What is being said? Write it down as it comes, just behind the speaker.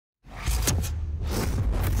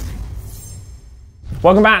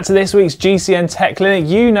Welcome back to this week's GCNTech Clinic.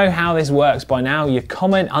 You know how this works by now. You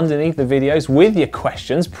comment underneath the videos with your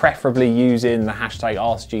questions, preferably using the hashtag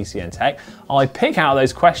AskGCNTech. I pick out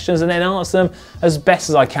those questions and then answer them as best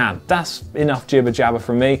as I can. That's enough jibber jabber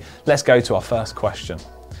from me. Let's go to our first question.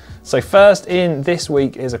 So first in this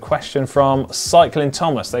week is a question from Cycling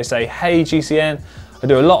Thomas. They say, hey GCN, I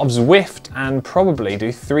do a lot of Zwift and probably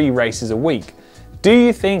do 3 races a week. Do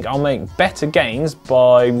you think I'll make better gains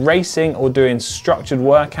by racing or doing structured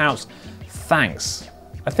workouts? Thanks.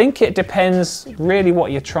 I think it depends really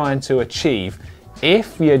what you're trying to achieve.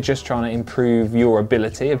 If you're just trying to improve your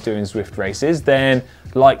ability of doing Zwift races, then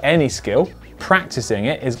like any skill, practicing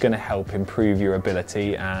it is going to help improve your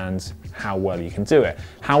ability and how well you can do it.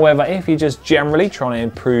 However, if you're just generally trying to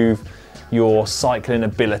improve your cycling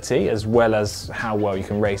ability as well as how well you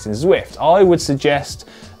can race in Zwift, I would suggest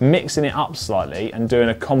mixing it up slightly and doing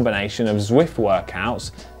a combination of Zwift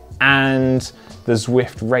workouts and the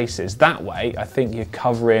Zwift races. That way, I think you're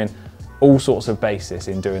covering all sorts of bases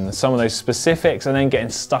in doing some of those specifics and then getting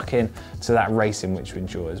stuck in to that racing which you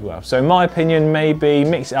enjoy as well. So in my opinion, maybe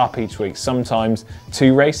mix it up each week. Sometimes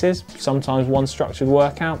 2 races, sometimes 1 structured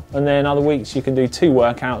workout, and then other weeks you can do 2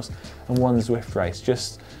 workouts and 1 Zwift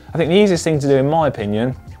race. I think the easiest thing to do in my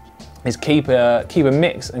opinion is keep a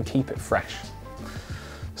mix and keep it fresh.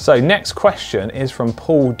 So next question is from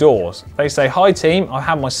Paul Dawes. They say, hi team, I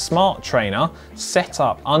have my smart trainer set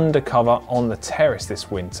up undercover on the terrace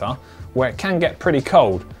this winter where it can get pretty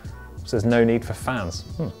cold. So there's no need for fans.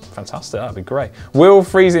 Fantastic, that'd be great. Will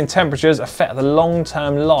freezing temperatures affect the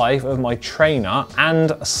long-term life of my trainer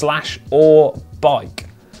and/or bike?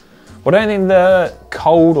 Well, I don't think the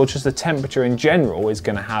cold or just the temperature in general is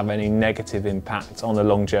going to have any negative impact on the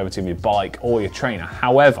longevity of your bike or your trainer.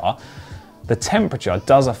 However, the temperature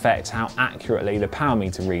does affect how accurately the power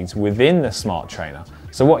meter reads within the smart trainer.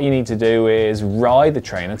 So what you need to do is ride the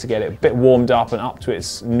trainer to get it a bit warmed up and up to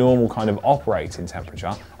its normal kind of operating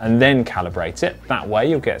temperature and then calibrate it. That way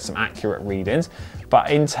you'll get some accurate readings. But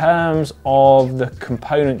in terms of the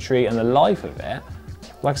componentry and the life of it,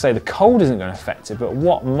 like I say, the cold isn't going to affect it, but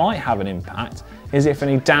what might have an impact is if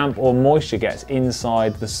any damp or moisture gets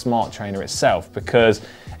inside the smart trainer itself, because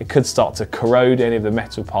it could start to corrode any of the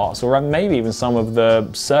metal parts or maybe even some of the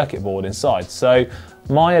circuit board inside. So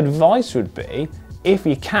my advice would be, if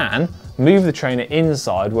you can, move the trainer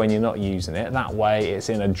inside when you're not using it. That way it's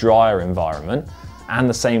in a drier environment, and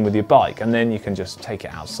the same with your bike. And then you can just take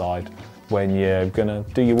it outside when you're gonna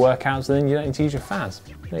do your workouts, and then you don't need to use your fans.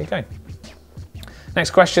 There you go.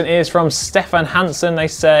 Next question is from Stefan Hansen. They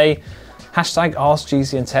say, hashtag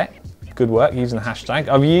AskGCNTech. Good work using the hashtag.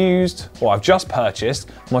 I've just purchased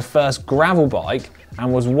my first gravel bike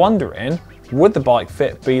and was wondering, would the bike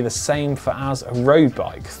fit be the same for as a road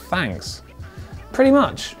bike? Thanks. Pretty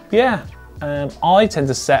much, yeah. I tend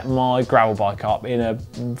to set my gravel bike up in a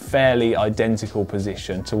fairly identical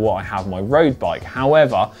position to what I have my road bike.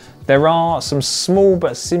 However, there are some small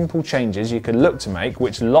but simple changes you could look to make,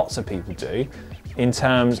 which lots of people do, in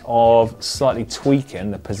terms of slightly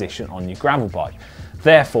tweaking the position on your gravel bike.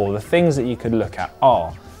 Therefore, the things that you could look at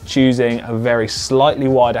are choosing a very slightly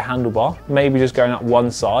wider handlebar, maybe just going up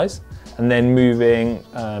 1 size, and then moving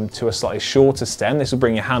to a slightly shorter stem. This will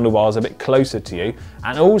bring your handlebars a bit closer to you,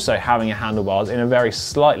 and also having your handlebars in a very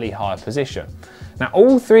slightly higher position. Now,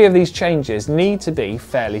 all 3 of these changes need to be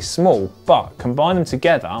fairly small, but combine them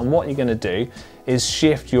together, and what you're going to do is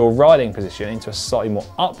shift your riding position into a slightly more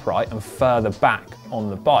upright and further back on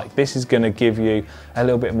the bike. This is going to give you a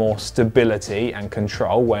little bit more stability and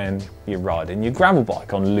control when you're riding your gravel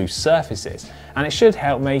bike on loose surfaces. And it should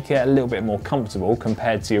help make it a little bit more comfortable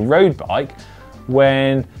compared to your road bike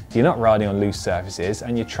when you're not riding on loose surfaces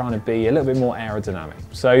and you're trying to be a little bit more aerodynamic.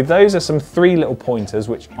 So those are some 3 little pointers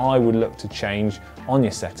which I would look to change on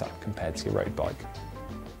your setup compared to your road bike.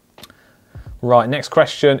 Right, next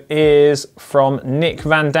question is from Nick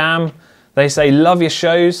Van Dam. They say, love your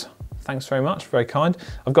shows. Thanks very much, very kind.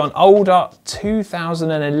 I've got an older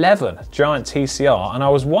 2011 Giant TCR and I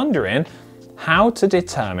was wondering how to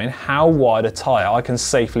determine how wide a tyre I can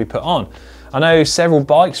safely put on. I know several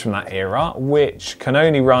bikes from that era which can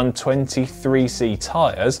only run 23C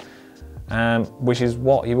tyres, which is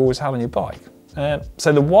what you've always had on your bike.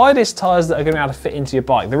 So the widest tyres that are going to be able to fit into your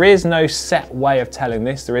bike, there is no set way of telling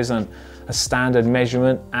this. There isn't a standard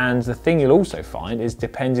measurement, and the thing you'll also find is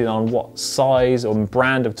depending on what size or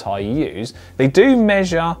brand of tyre you use, they do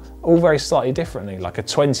measure all very slightly differently. Like a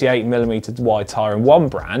 28mm wide tyre in one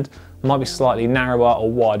brand might be slightly narrower or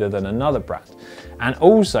wider than another brand. And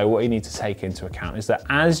also what you need to take into account is that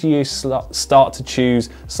as you start to choose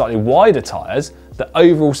slightly wider tyres, the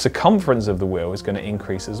overall circumference of the wheel is going to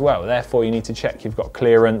increase as well. Therefore, you need to check you've got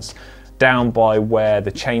clearance down by where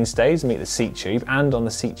the chain stays, meet the seat tube, and on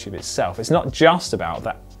the seat tube itself. It's not just about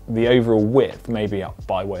that, the overall width, maybe up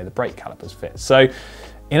by where the brake calipers fit. So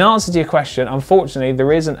in answer to your question, unfortunately,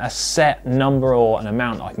 there isn't a set number or an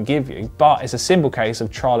amount I can give you, but it's a simple case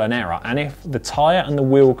of trial and error. And if the tyre and the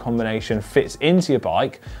wheel combination fits into your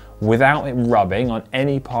bike without it rubbing on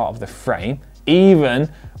any part of the frame, even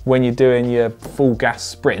when you're doing your full gas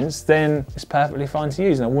sprints, then it's perfectly fine to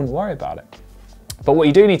use and I wouldn't worry about it. But what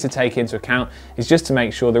you do need to take into account is just to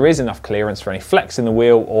make sure there is enough clearance for any flex in the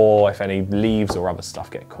wheel or if any leaves or other stuff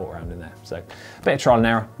get caught around in there. So a bit of trial and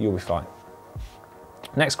error, you'll be fine.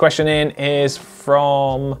 Next question in is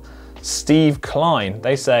from Steve Klein.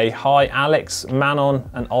 They say, hi Alex, Manon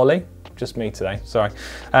and Ollie. Just me today, sorry.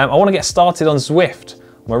 I want to get started on Zwift.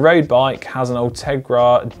 My road bike has an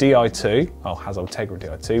Ultegra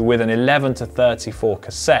Di2, with an 11 to 34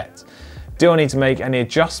 cassette. Do I need to make any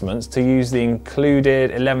adjustments to use the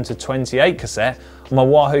included 11 to 28 cassette on my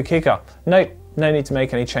Wahoo kicker? No, no need to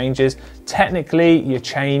make any changes. Technically, your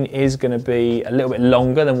chain is going to be a little bit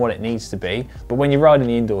longer than what it needs to be, but when you're riding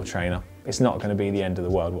the indoor trainer, it's not going to be the end of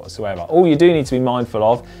the world whatsoever. All you do need to be mindful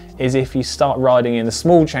of is if you start riding in the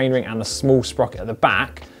small chainring and the small sprocket at the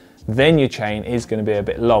back, then your chain is going to be a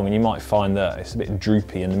bit long and you might find that it's a bit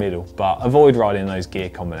droopy in the middle, but avoid riding those gear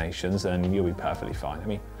combinations and you'll be perfectly fine. I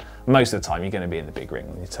mean, most of the time you're going to be in the big ring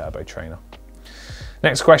on your turbo trainer.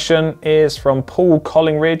 Next question is from Paul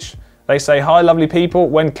Collingridge. They say, hi lovely people,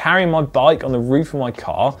 when carrying my bike on the roof of my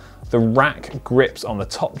car, the rack grips on the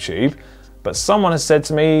top tube, but someone has said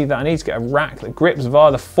to me that I need to get a rack that grips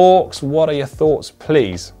via the forks. What are your thoughts,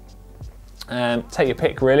 please? Take your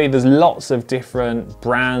pick really. There's lots of different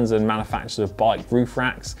brands and manufacturers of bike roof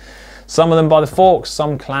racks. Some of them by the forks,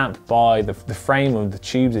 some clamp by the frame of the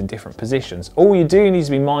tubes in different positions. All you do need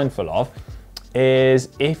to be mindful of is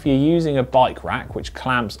if you're using a bike rack which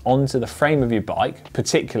clamps onto the frame of your bike,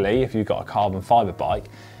 particularly if you've got a carbon fiber bike,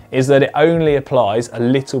 is that it only applies a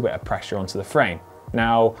little bit of pressure onto the frame.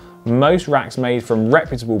 Now, most racks made from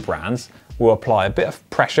reputable brands will apply a bit of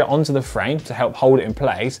pressure onto the frame to help hold it in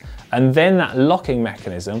place, and then that locking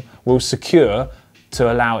mechanism will secure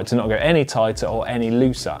to allow it to not go any tighter or any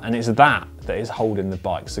looser. And it's that is holding the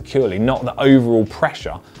bike securely, not the overall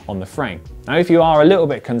pressure on the frame. Now, if you are a little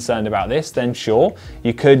bit concerned about this, then sure,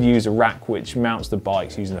 you could use a rack which mounts the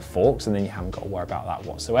bikes using the forks and then you haven't got to worry about that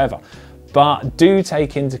whatsoever. But do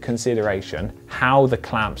take into consideration how the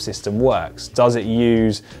clamp system works. Does it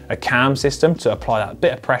use a cam system to apply that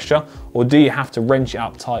bit of pressure, or do you have to wrench it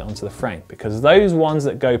up tight onto the frame? Because those ones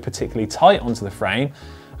that go particularly tight onto the frame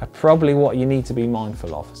are probably what you need to be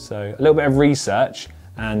mindful of. So a little bit of research,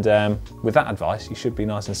 and with that advice, you should be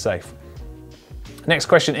nice and safe. Next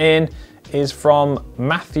question in is from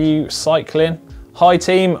Matthew Cycling. Hi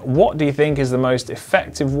team, what do you think is the most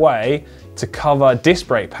effective way to cover disc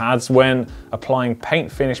brake pads when applying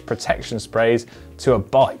paint finish protection sprays to a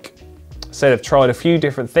bike? So they've tried a few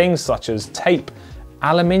different things such as tape,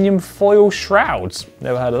 aluminium foil shrouds,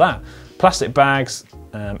 never heard of that, plastic bags,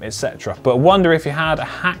 etc. But wonder if you had a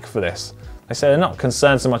hack for this. They say they're not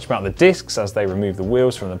concerned so much about the discs as they remove the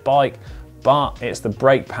wheels from the bike, but it's the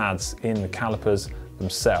brake pads in the calipers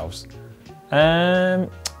themselves.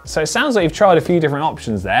 So it sounds like you've tried a few different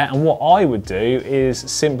options there, and what I would do is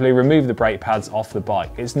simply remove the brake pads off the bike.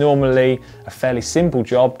 It's normally a fairly simple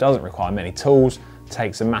job, doesn't require many tools,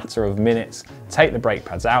 takes a matter of minutes. Take the brake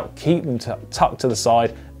pads out, keep them tucked to the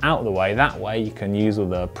side, out of the way. That way you can use all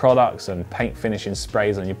the products and paint finishing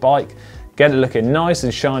sprays on your bike, get it looking nice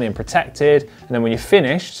and shiny and protected, and then when you're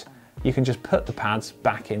finished, you can just put the pads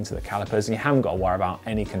back into the calipers and you haven't got to worry about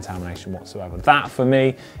any contamination whatsoever. That for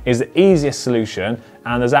me is the easiest solution,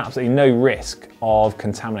 and there's absolutely no risk of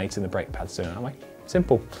contaminating the brake pads doing it that way.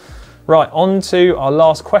 Simple. Right, on to our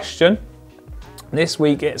last question. This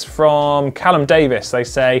week it's from Callum Davis. They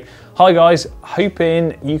say, hi guys,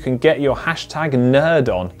 hoping you can get your hashtag nerd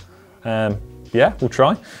on. Yeah, we'll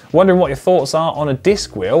try. Wondering what your thoughts are on a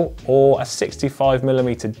disc wheel or a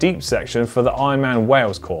 65mm deep section for the Ironman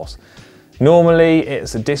Wales course. Normally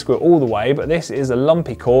it's a disc wheel all the way, but this is a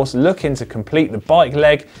lumpy course looking to complete the bike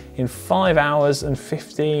leg in 5 hours and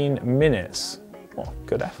 15 minutes. Oh,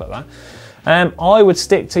 good effort that. I would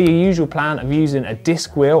stick to your usual plan of using a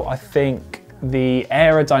disc wheel. I think the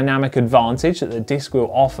aerodynamic advantage that the disc wheel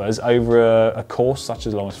offers over a course such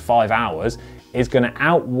as long as 5 hours is going to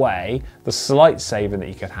outweigh the slight saving that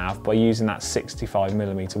you could have by using that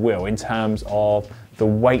 65mm wheel in terms of the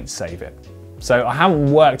weight saving. So I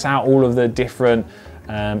haven't worked out all of the different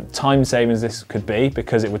time savings this could be,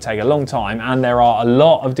 because it would take a long time, and there are a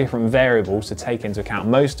lot of different variables to take into account,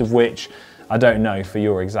 most of which I don't know for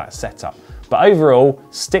your exact setup. But overall,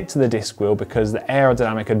 stick to the disc wheel, because the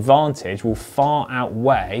aerodynamic advantage will far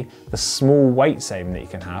outweigh the small weight saving that you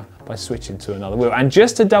can have by switching to another wheel. And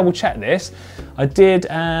just to double check this, I did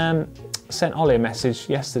send Ollie a message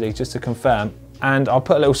yesterday just to confirm, and I'll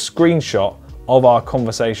put a little screenshot of our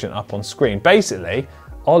conversation up on screen. Basically,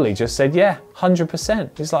 Ollie just said, yeah,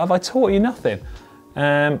 100%. He's like, have I taught you nothing?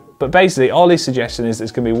 But basically, Ollie's suggestion is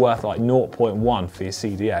it's going to be worth like 0.1 for your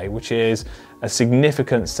CDA, which is a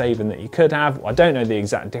significant saving that you could have. I don't know the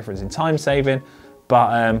exact difference in time saving,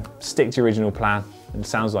 but stick to your original plan. It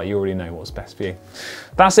sounds like you already know what's best for you.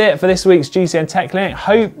 That's it for this week's GCNTech Clinic.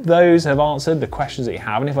 Hope those have answered the questions that you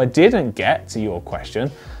have. And if I didn't get to your question,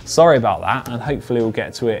 sorry about that. And hopefully we'll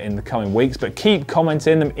get to it in the coming weeks. But keep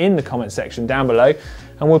commenting them in the comment section down below,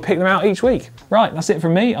 and we'll pick them out each week. Right, that's it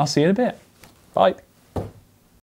from me. I'll see you in a bit. Bye.